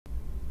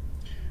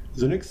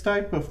The next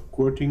type of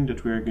quoting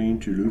that we are going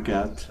to look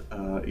at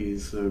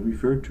is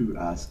referred to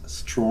as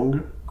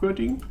strong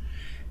quoting.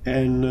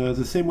 And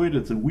the same way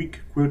that the weak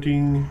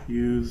quoting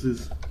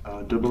uses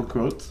double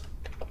quotes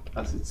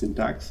as its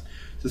syntax,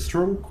 the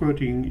strong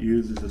quoting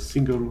uses a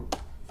single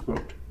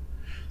quote.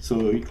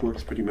 So it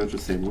works pretty much the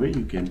same way.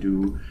 You can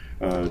do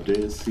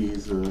this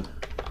is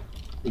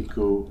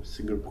echo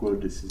single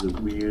quote, this is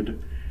a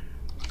weird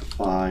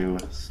file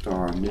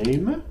star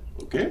name,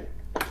 okay?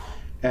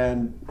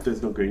 And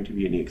there's not going to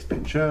be any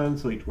expansion,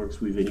 so it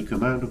works with any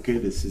command. Okay,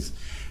 this is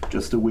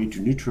just a way to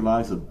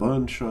neutralize a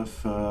bunch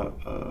of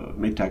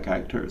meta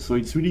characters. So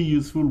it's really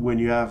useful when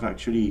you have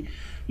actually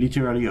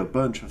literally a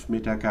bunch of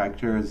meta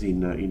characters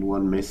in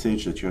one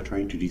message that you're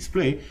trying to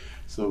display.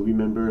 So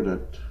remember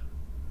that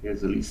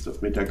here's a list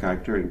of meta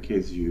character in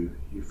case you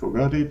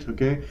forgot it.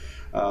 Okay,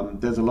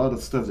 there's a lot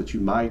of stuff that you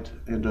might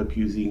end up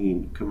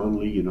using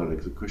commonly, you know,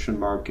 like the question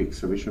mark,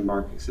 exclamation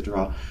mark,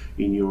 etc.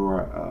 in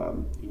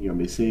your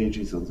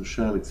messages on the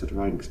shell,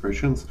 etc. in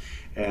expressions,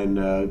 and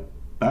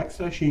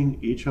backslashing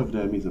each of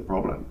them is a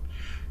problem.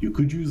 You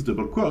could use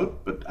double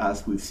quote, but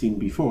as we've seen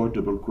before,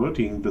 double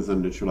quoting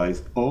doesn't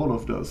neutralize all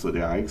of those, so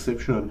there are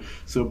exceptions.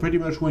 So pretty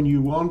much when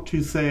you want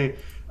to say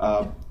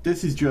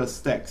this is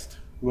just text,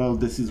 well,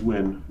 this is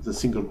when the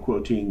single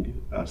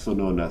quoting, also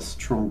known as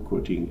strong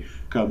quoting,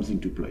 comes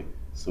into play.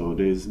 So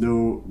there is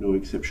no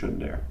exception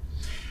there.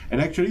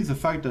 And actually, the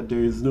fact that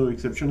there is no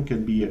exception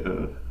can be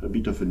a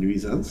bit of a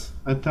nuisance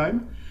at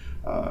times.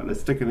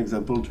 Let's take an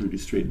example to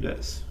illustrate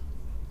this.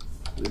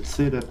 Let's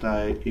say that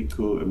I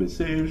echo a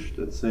message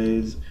that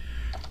says,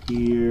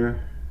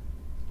 here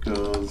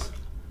goes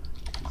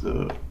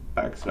the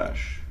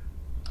backslash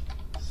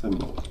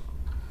symbol.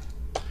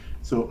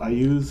 So I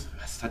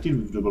started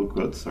with double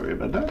quotes, sorry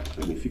about that,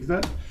 let me fix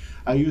that.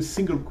 I use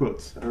single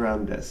quotes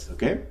around this,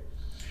 okay?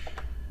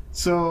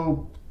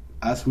 So,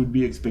 as would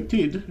be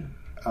expected,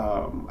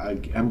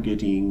 I'm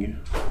getting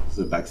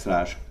the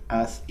backslash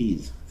as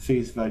is,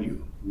 face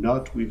value,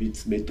 not with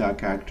its meta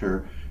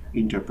character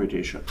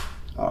interpretation.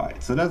 All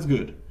right, so that's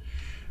good.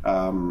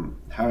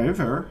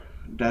 However,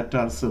 that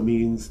also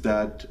means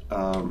that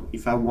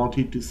if I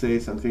wanted to say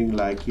something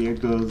like, here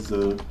goes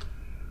the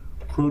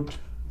quote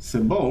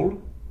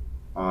symbol,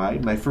 all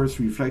right, my first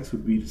reflex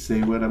would be to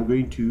say, well, I'm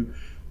going to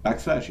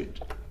backslash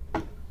it.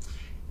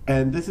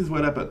 And this is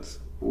what happens.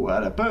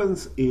 What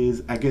happens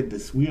is I get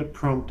this weird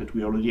prompt that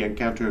we already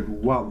encountered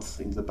once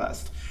in the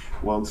past,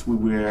 when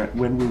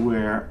we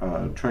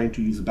were trying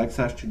to use a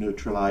backslash to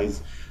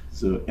neutralize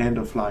the end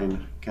of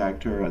line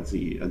character at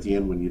the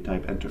end when you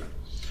type enter.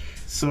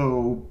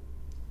 So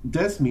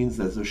this means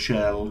that the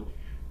shell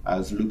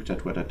has looked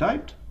at what I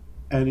typed,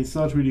 and it's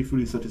not really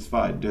fully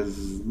satisfied.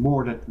 There's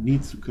more that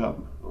needs to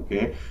come,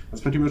 okay?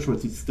 That's pretty much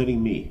what it's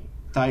telling me.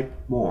 Type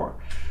more.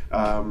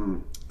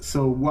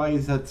 So why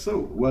is that so?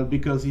 Well,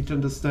 because it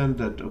understands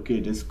that, okay,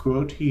 this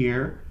quote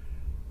here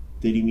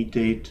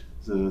delimitate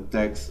the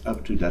text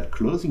up to that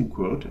closing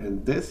quote,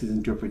 and this is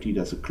interpreted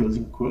as a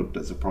closing quote.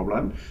 That's a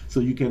problem.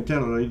 So you can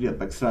tell already that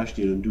backslash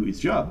didn't do its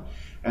job.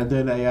 And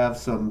then I have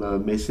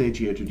some message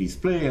here to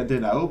display, and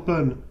then I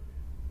open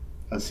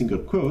a single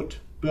quote,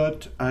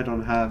 but I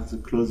don't have the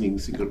closing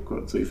single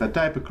quote. So if I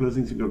type a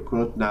closing single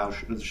quote, now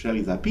the shell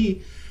is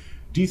happy,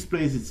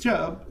 displays its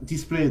job,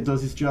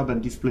 does its job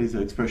and displays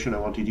the expression I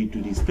wanted it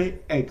to display,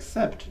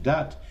 except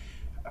that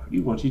I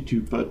really wanted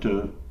to put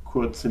a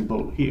quote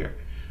symbol here.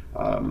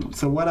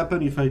 So what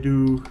happens if I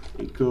do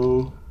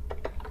echo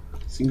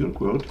single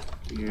quote,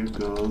 here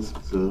goes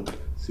the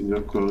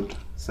single quote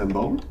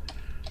symbol.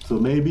 So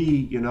maybe,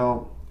 you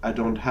know, I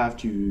don't have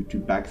to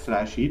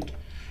backslash it.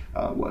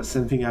 Well,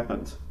 same thing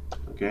happens.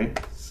 Okay,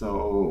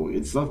 so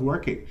it's not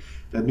working.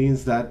 That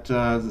means that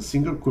the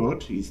single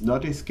quote is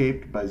not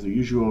escaped by the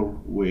usual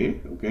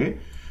way, okay,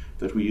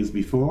 that we used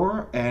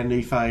before. And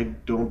if I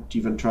don't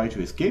even try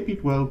to escape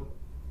it, well,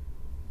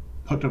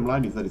 bottom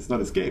line is that it's not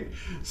escaped.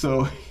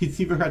 So it's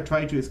either I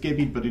try to escape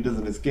it, but it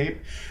doesn't escape,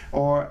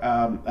 or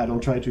I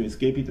don't try to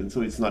escape it, and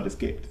so it's not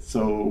escaped.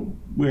 So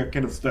we're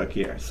kind of stuck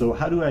here. So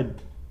how do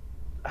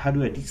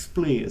I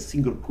display a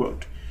single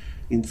quote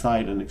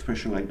inside an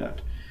expression like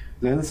that?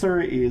 The answer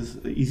is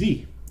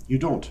easy. You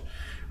don't.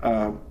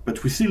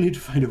 But we still need to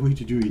find a way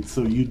to do it.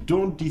 So you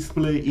don't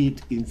display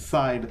it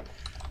inside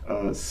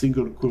a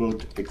single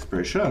quote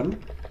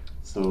expression.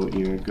 So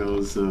here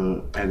goes,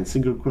 and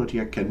single quote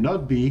here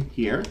cannot be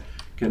here,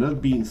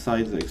 cannot be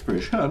inside the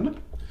expression.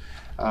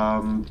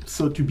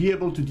 So to be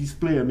able to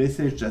display a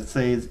message that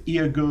says,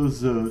 here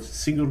goes the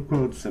single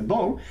quote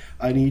symbol,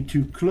 I need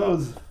to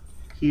close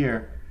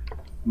here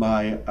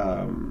my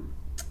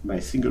my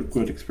single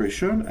quote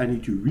expression. I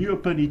need to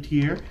reopen it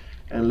here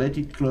and let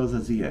it close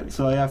at the end.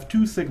 So I have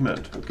two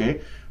segments,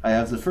 okay? I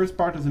have the first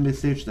part of the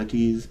message that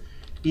is,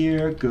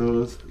 here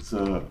goes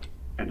the,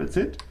 and that's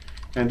it.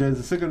 And then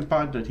the second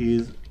part that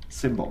is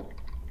symbol.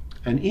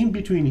 And in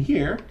between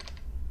here,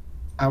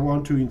 I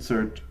want to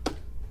insert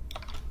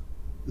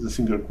the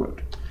single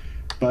quote.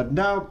 But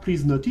now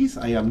please notice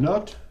I am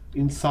not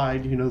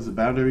inside, you know, the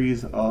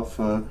boundaries of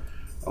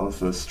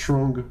a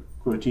strong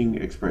quoting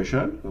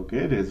expression.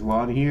 Okay, there's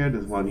one here,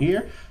 there's one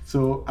here.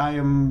 So I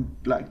am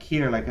like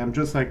here, like I'm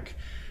just like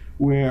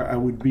where I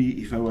would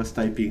be if I was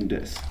typing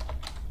this.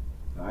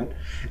 Right?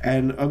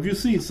 And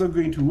obviously it's not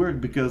going to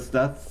work because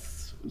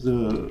that's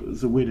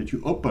the way that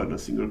you open a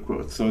single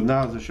quote. So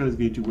now the shell is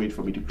going to wait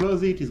for me to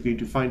close it. It's going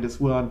to find this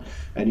one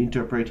and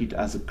interpret it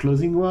as a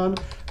closing one,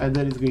 and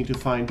then it's going to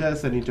find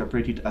this and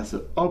interpret it as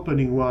an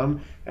opening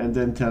one, and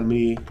then tell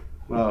me,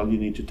 well, you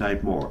need to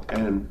type more,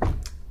 and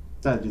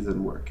that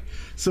doesn't work.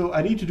 So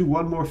I need to do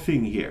one more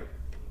thing here.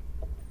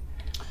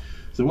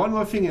 So one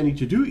more thing I need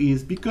to do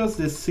is, because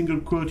this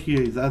single quote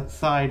here is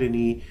outside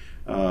any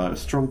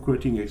strong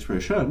quoting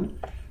expression,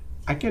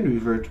 I can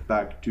revert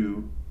back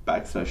to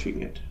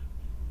backslashing it.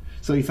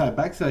 So if I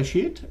backslash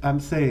it,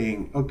 I'm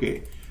saying,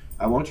 okay,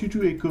 I want you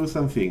to echo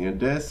something, and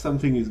this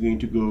something is going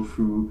to go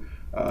through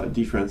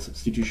different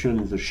substitution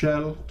in the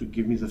shell to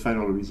give me the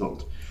final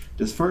result.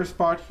 This first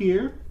part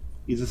here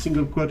is a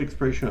single quote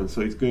expression,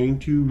 so it's going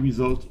to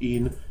result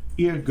in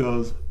here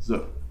goes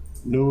the.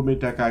 No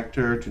meta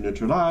character to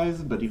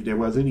neutralize, but if there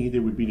was any, they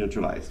would be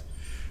neutralized.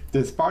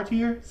 This part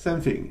here,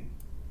 same thing.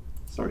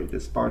 Sorry,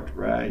 this part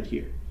right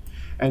here.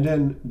 And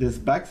then this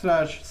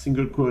backslash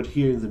single quote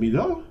here in the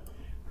middle,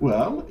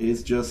 well,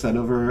 it's just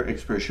another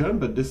expression,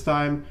 but this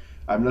time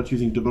I'm not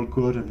using double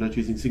quote, I'm not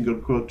using single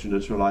quote to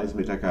neutralize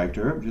meta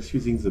character, I'm just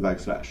using the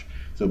backslash.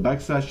 So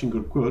backslash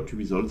single quote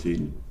results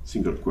in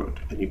single quote.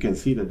 And you can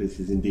see that this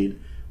is indeed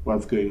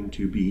what's going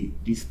to be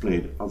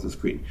displayed on the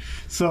screen.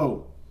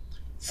 So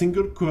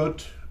single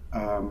quotes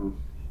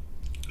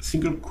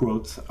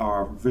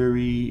are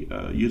very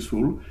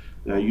useful.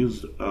 They are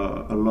used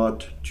a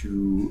lot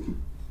to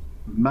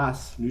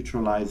mass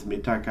neutralize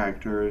meta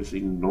characters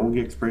in long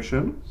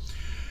expression.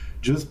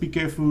 Just be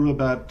careful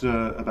about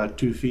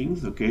two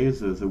things. Okay,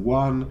 so the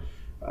one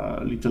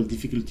little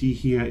difficulty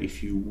here,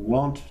 if you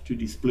want to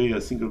display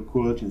a single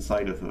quote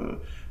inside of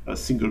a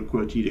single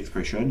quoted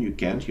expression, you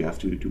can't. You have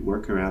to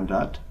work around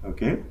that.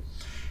 Okay.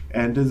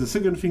 And there's a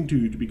second thing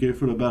to be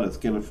careful about. It's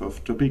kind of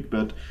off topic,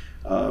 but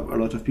a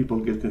lot of people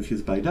get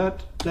confused by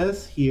that.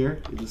 This here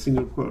is a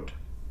single quote.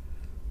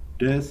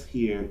 This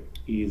here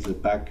is a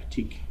back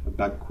tick, a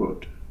back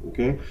quote.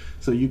 Okay,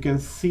 so you can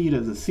see that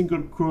the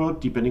single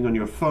quote, depending on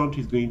your font,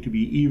 is going to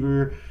be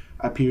either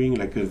appearing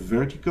like a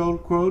vertical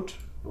quote,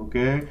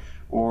 okay,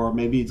 or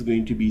maybe it's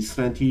going to be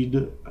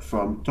slanted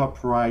from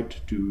top right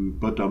to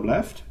bottom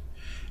left,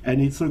 and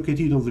it's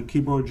located on the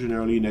keyboard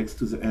generally next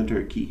to the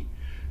Enter key.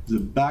 The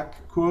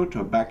back quote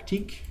or back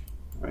tick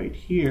right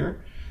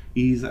here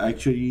is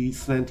actually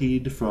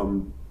slanted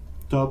from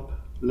top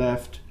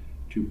left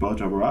to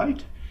bottom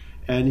right,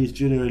 and is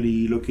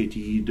generally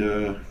located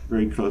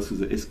very close to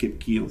the escape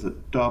key on the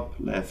top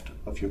left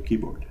of your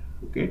keyboard.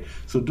 Okay,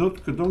 so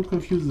don't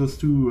confuse those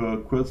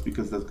two quotes,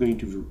 because that's going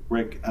to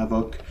wreak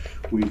havoc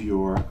with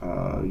your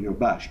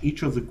bash.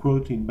 Each of the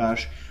quotes in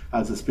bash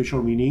has a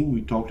special meaning.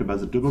 We talked about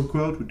the double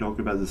quote, we talked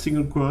about the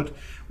single quote.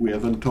 We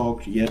haven't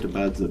talked yet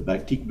about the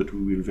backtick, but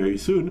we will very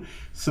soon.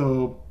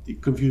 So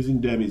confusing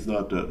them is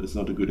not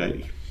a good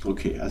idea.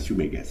 Okay, as you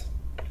may guess.